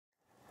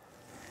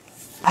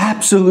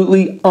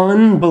Absolutely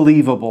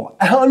unbelievable.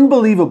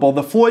 Unbelievable.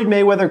 The Floyd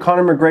Mayweather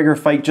Conor McGregor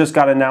fight just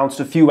got announced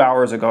a few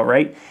hours ago,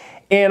 right?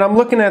 And I'm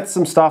looking at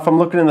some stuff, I'm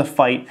looking in the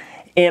fight,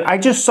 and I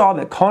just saw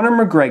that Conor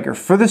McGregor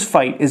for this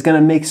fight is going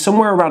to make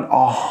somewhere around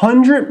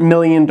 $100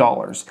 million.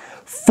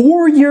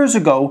 4 years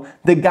ago,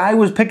 the guy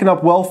was picking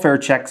up welfare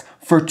checks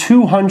for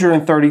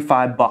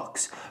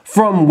 $235.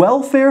 From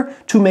welfare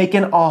to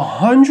making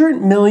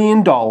 $100 million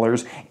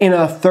in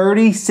a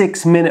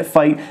 36-minute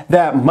fight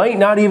that might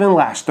not even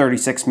last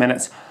 36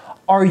 minutes.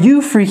 Are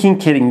you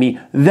freaking kidding me?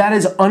 That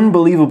is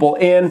unbelievable.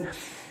 And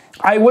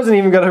I wasn't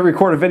even going to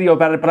record a video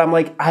about it, but I'm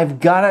like, I've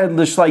got to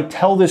just like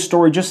tell this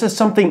story just as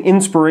something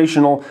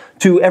inspirational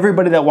to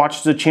everybody that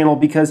watches the channel,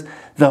 because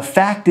the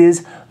fact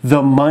is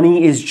the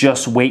money is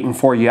just waiting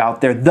for you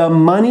out there. The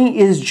money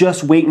is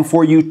just waiting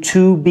for you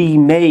to be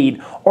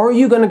made. Or are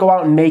you going to go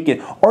out and make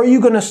it? Or are you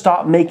going to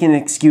stop making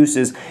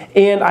excuses?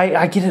 And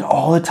I get it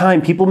all the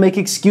time. People make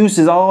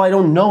excuses. Oh, I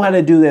don't know how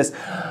to do this.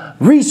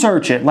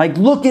 Research it, like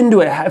look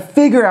into it,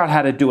 figure out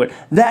how to do it.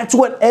 That's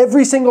what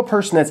every single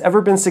person that's ever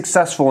been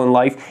successful in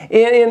life.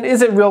 And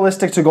is it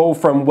realistic to go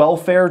from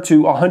welfare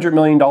to $100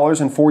 million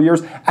in 4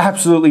 years?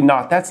 Absolutely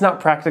not. That's not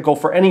practical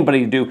for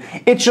anybody to do.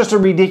 It's just a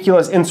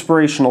ridiculous,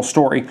 inspirational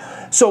story.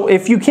 So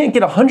if you can't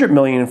get $100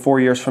 million in 4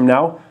 years from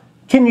now,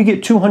 can you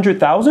get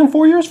 200,000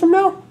 4 years from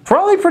now?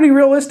 Probably pretty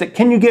realistic.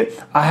 Can you get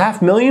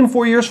 $500,000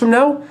 4 years from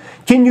now?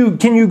 Can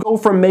you go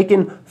from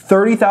making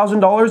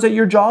 $30,000 at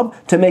your job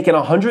to making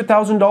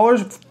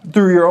 $100,000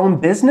 through your own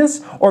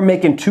business, or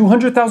making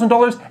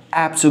 $200,000?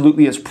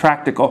 Absolutely, it's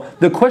practical.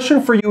 The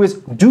question for you is,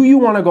 do you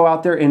want to go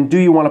out there and do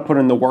you want to put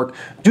in the work?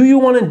 Do you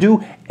want to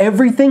do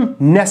everything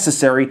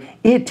necessary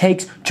it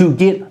takes to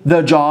get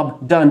the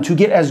job done, to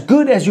get as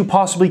good as you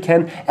possibly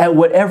can at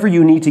whatever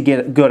you need to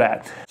get good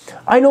at?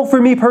 I know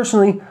for me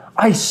personally,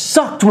 I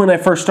sucked when I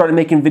first started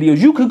making videos.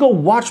 You could go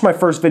watch my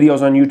first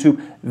videos on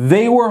YouTube.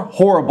 They were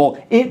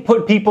horrible. It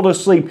put people to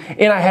sleep,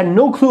 and I had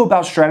no clue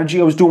about strategy.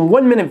 I was doing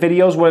 1-minute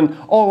videos when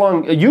all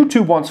along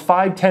YouTube wants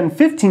 5, 10,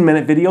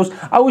 15-minute videos.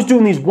 I was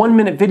doing these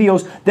 1-minute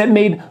videos that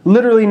made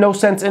literally no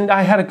sense, and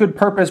I had a good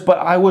purpose, but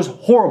I was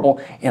horrible,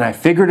 and I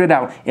figured it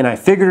out, and I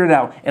figured it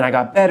out, and I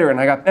got better, and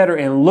I got better,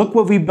 and look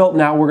what we built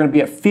now. We're going to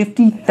be at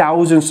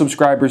 50,000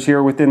 subscribers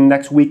here within the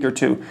next week or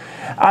two.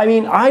 I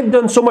mean, I've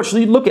done so much.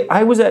 Look,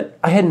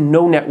 I had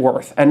no net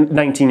worth at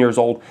 19 years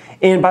old,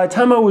 and by the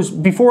time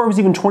before I was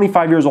even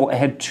 25 years old, I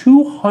had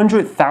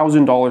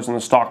 $200,000 in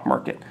the stock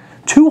market.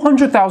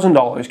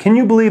 $200,000. Can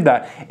you believe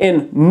that?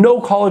 And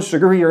no college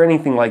degree or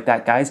anything like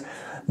that, guys.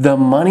 The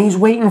money's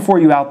waiting for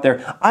you out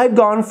there. I've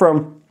gone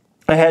from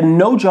I had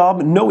no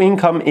job, no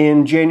income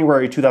in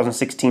January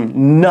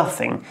 2016,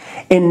 nothing.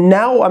 And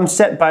now I'm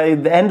set by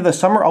the end of the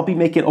summer, I'll be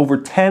making over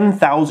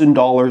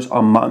 $10,000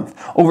 a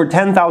month. Over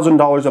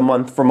 $10,000 a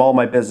month from all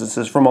my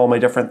businesses, from all my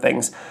different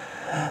things.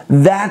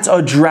 That's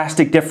a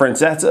drastic difference.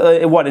 That's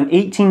what, an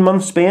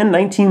 18-month span,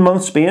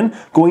 19-month span,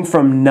 going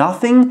from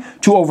nothing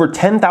to over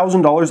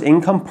 $10,000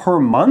 income per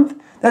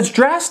month? That's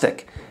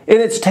drastic. And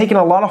it's taken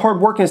a lot of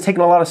hard work, and it's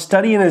taken a lot of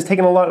study, and it's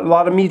taken a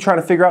lot of me trying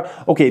to figure out,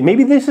 okay,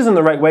 maybe this isn't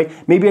the right way.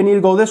 Maybe I need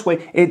to go this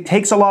way. It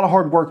takes a lot of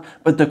hard work,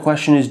 but the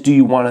question is, do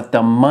you want it?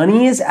 The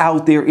money is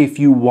out there if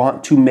you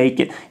want to make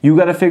it. You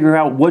got to figure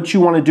out what you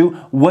want to do,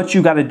 what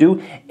you got to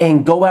do,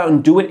 and go out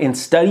and do it and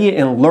study it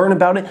and learn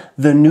about it.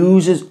 The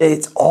news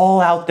it's all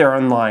out there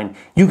online.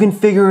 You can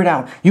figure it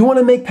out. You want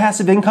to make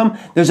passive income?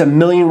 There's a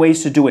million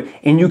ways to do it,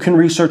 and you can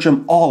research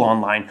them all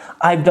online.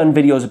 I've done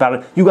videos about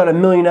it. You got a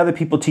million other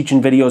people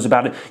teaching videos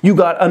about it. You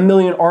got a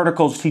million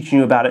articles teaching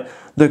you about it.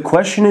 The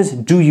question is,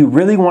 do you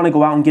really want to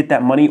go out and get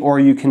that money, or are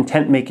you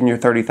content making your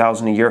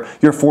 $30,000 a year,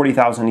 your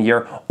 $40,000 a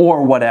year,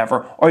 or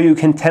whatever? Are you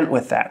content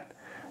with that?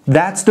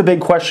 That's the big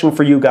question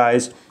for you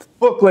guys.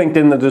 Book linked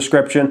in the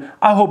description.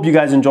 I hope you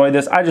guys enjoyed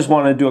this. I just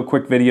wanted to do a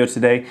quick video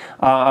today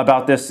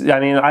about this.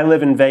 I mean, I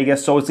live in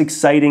Vegas, so it's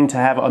exciting to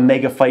have a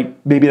mega fight,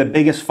 maybe the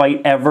biggest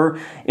fight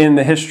ever in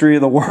the history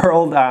of the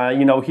world,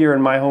 you know, here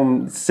in my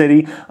home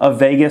city of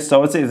Vegas.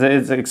 So it's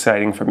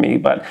exciting for me.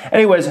 But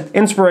anyways,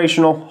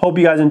 inspirational. Hope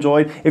you guys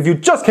enjoyed. If you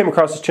just came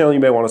across this channel, you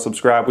may want to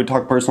subscribe. We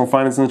talk personal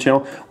finance in the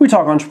channel. We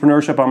talk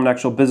entrepreneurship. I'm an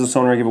actual business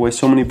owner. I give away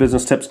so many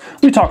business tips.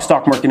 We talk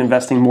stock market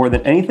investing more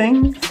than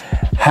anything.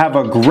 Have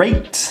a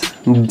great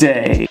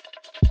day.